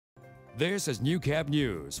This is Newcap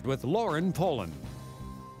News with Lauren Poland.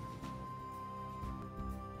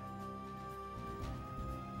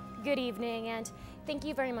 Good evening, and thank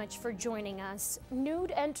you very much for joining us.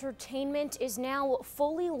 Nude entertainment is now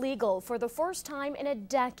fully legal for the first time in a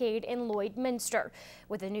decade in Lloydminster,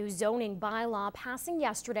 with a new zoning bylaw passing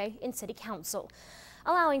yesterday in City Council.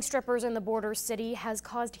 Allowing strippers in the border city has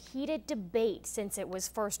caused heated debate since it was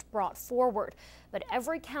first brought forward, but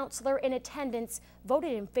every councillor in attendance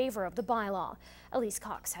voted in favor of the bylaw. Elise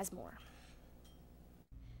Cox has more.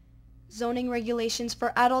 Zoning regulations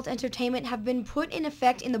for adult entertainment have been put in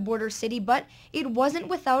effect in the border city, but it wasn't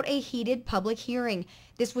without a heated public hearing.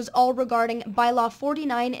 This was all regarding Bylaw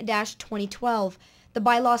 49-2012. The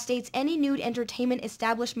bylaw states any nude entertainment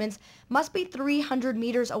establishments must be 300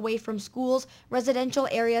 meters away from schools, residential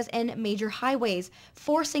areas, and major highways,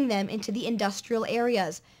 forcing them into the industrial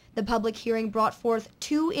areas. The public hearing brought forth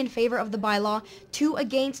 2 in favor of the bylaw, 2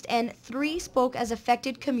 against, and 3 spoke as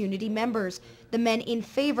affected community members. The men in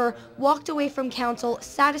favor walked away from council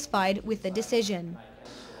satisfied with the decision.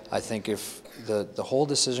 I think if the whole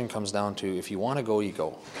decision comes down to if you want to go, you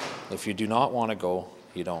go. If you do not want to go,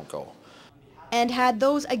 you don't go. And had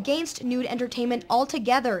those against nude entertainment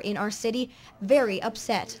altogether in our city very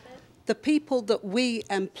upset. The people that we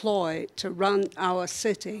employ to run our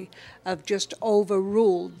city have just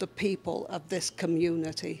overruled the people of this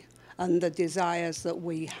community and the desires that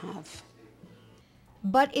we have.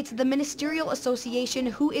 But it's the Ministerial Association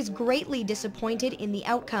who is greatly disappointed in the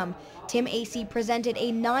outcome. Tim Acey presented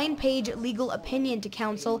a 9-page legal opinion to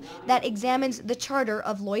council that examines the charter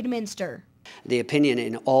of Lloydminster. The opinion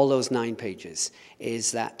in all those 9 pages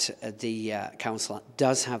is that the council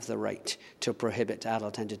does have the right to prohibit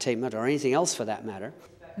adult entertainment or anything else for that matter.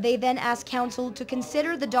 They then asked council to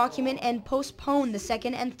consider the document and postpone the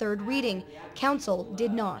 2nd and 3rd reading. Council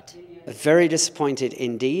did not. Very disappointed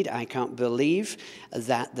indeed. I can't believe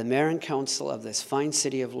that the mayor and council of this fine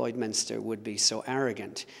city of Lloydminster would be so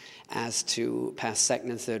arrogant as to pass 2nd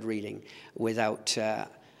and 3rd reading without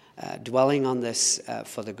dwelling on this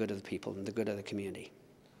for the good of the people and the good of the community.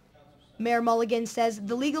 Mayor Mulligan says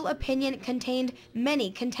the legal opinion contained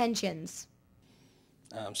many contentions.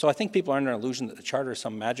 So I think people are under an illusion that the charter is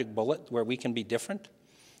some magic bullet where we can be different.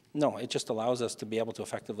 No, it just allows us to be able to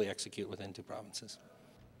effectively execute within 2 provinces.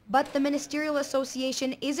 But the Ministerial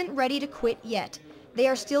Association isn't ready to quit yet. They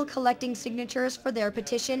are still collecting signatures for their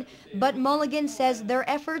petition, but Mulligan says their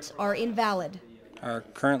efforts are invalid. Our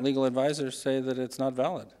current legal advisors say that it's not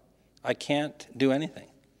valid. I can't do anything.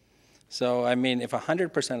 So, I mean, if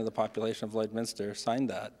 100% of the population of Lloydminster signed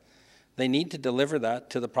that, they need to deliver that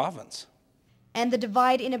to the province. And the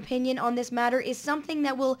divide in opinion on this matter is something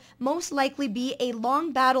that will most likely be a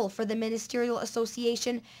long battle for the Ministerial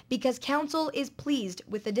Association because council is pleased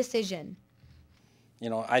with the decision. You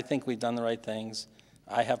know, I think we've done the right things.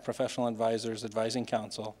 I have professional advisors advising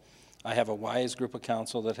council. I have a wise group of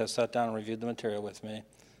council that has sat down and reviewed the material with me.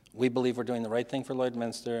 We believe we're doing the right thing for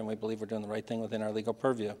Lloydminster, and we believe we're doing the right thing within our legal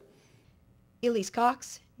purview. Elise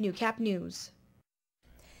Cox, Newcap News.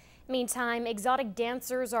 Meantime, exotic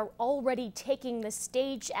dancers are already taking the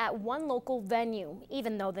stage at one local venue,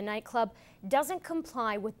 even though the nightclub doesn't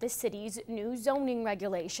comply with the city's new zoning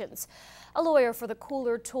regulations. A lawyer for the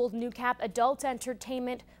Kooler told Newcap adult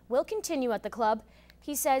entertainment will continue at the club.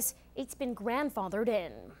 He says it's been grandfathered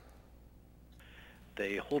in.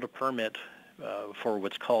 They hold a permit for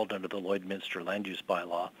what's called under the Lloydminster Land Use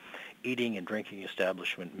Bylaw, eating and drinking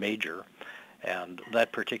establishment major. And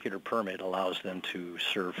that particular permit allows them to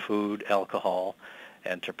serve food, alcohol,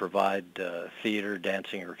 and to provide theater,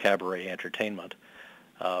 dancing, or cabaret entertainment,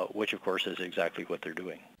 which of course is exactly what they're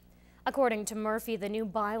doing. According to Murphy, the new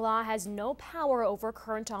bylaw has no power over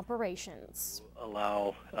current operations.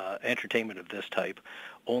 Allow entertainment of this type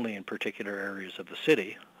only in particular areas of the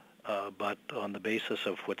city, but on the basis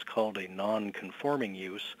of what's called a non-conforming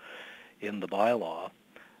use in the bylaw,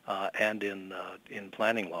 and in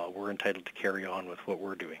planning law, we're entitled to carry on with what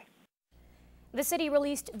we're doing. The city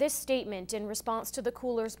released this statement in response to the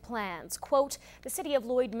Kooler's plans. Quote, the city of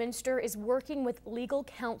Lloydminster is working with legal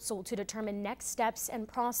counsel to determine next steps and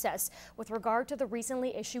process with regard to the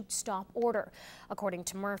recently issued stop order. According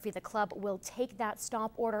to Murphy, the club will take that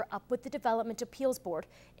stop order up with the Development Appeals Board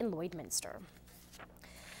in Lloydminster.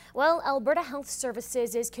 Well, Alberta Health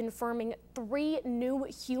Services is confirming 3 new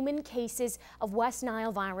human cases of West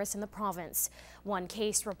Nile virus in the province. One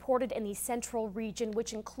case reported in the central region,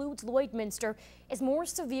 which includes Lloydminster, is more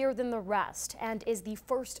severe than the rest and is the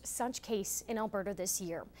first such case in Alberta this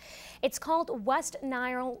year. It's called West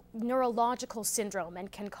Nile neurological syndrome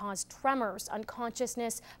and can cause tremors,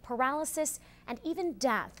 unconsciousness, paralysis, and even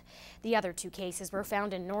death. The other 2 cases were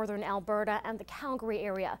found in northern Alberta and the Calgary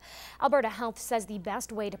area. Alberta Health says the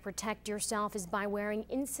best way to protect yourself is by wearing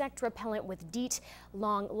insect repellent with DEET,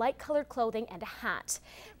 long, light-colored clothing, and a hat.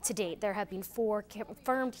 To date, there have been 4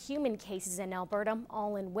 confirmed human cases in Alberta,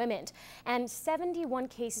 all in women, and 71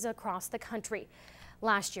 cases across the country.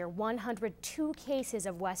 Last year, 102 cases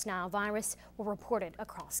of West Nile virus were reported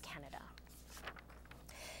across Canada.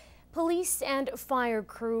 Police and fire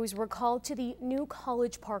crews were called to the new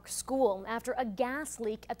College Park School after a gas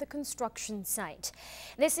leak at the construction site.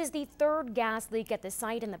 This is the 3rd gas leak at the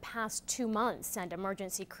site in the past 2 months, and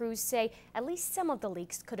emergency crews say at least some of the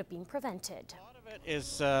leaks could have been prevented. A lot of it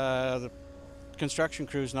is the construction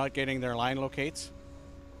crews not getting their line locates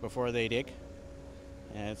before they dig.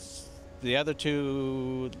 And the other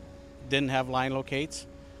 2 didn't have line locates.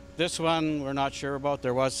 This one we're not sure about.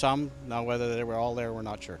 There was some. Now whether they were all there, we're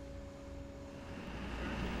not sure.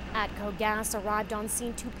 ATCO Gas arrived on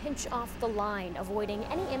scene to pinch off the line, avoiding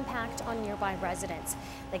any impact on nearby residents.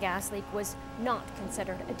 The gas leak was not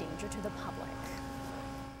considered a danger to the public.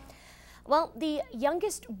 Well, the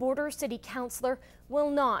youngest border city councillor will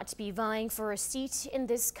not be vying for a seat in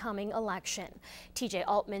this coming election. TJ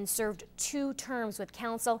Altman served 2 terms with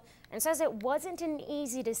council and says it wasn't an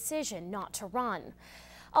easy decision not to run.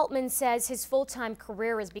 Altman says his full-time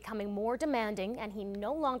career is becoming more demanding and he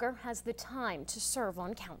no longer has the time to serve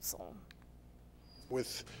on council.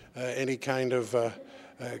 With any kind of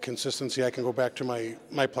consistency, I can go back to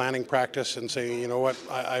my planning practice and say, you know what,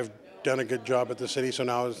 I've done a good job at the city, so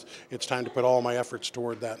now it's time to put all my efforts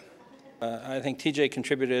toward that. I think TJ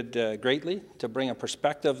contributed greatly to bring a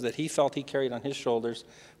perspective that he felt he carried on his shoulders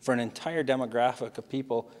for an entire demographic of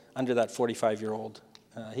people under that 45-year-old.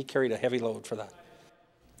 He carried a heavy load for that.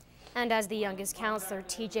 And as the youngest councillor,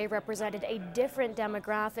 TJ represented a different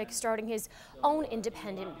demographic, starting his own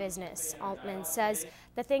independent business. Altman says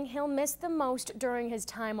the thing he'll miss the most during his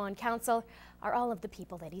time on council are all of the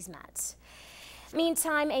people that he's met.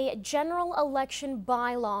 Meantime, a general election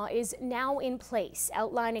bylaw is now in place,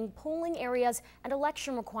 outlining polling areas and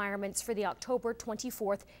election requirements for the October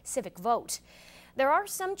 24th civic vote. There are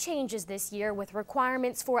some changes this year with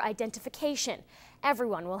requirements for identification.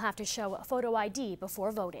 Everyone will have to show a photo ID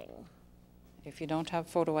before voting. If you don't have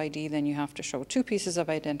photo ID, then you have to show 2 pieces of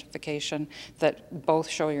identification that both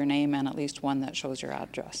show your name and at least one that shows your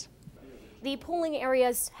address. The polling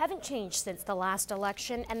areas haven't changed since the last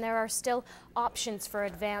election, and there are still options for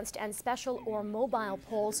advanced and special or mobile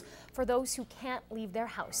polls for those who can't leave their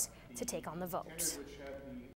house to take on the vote.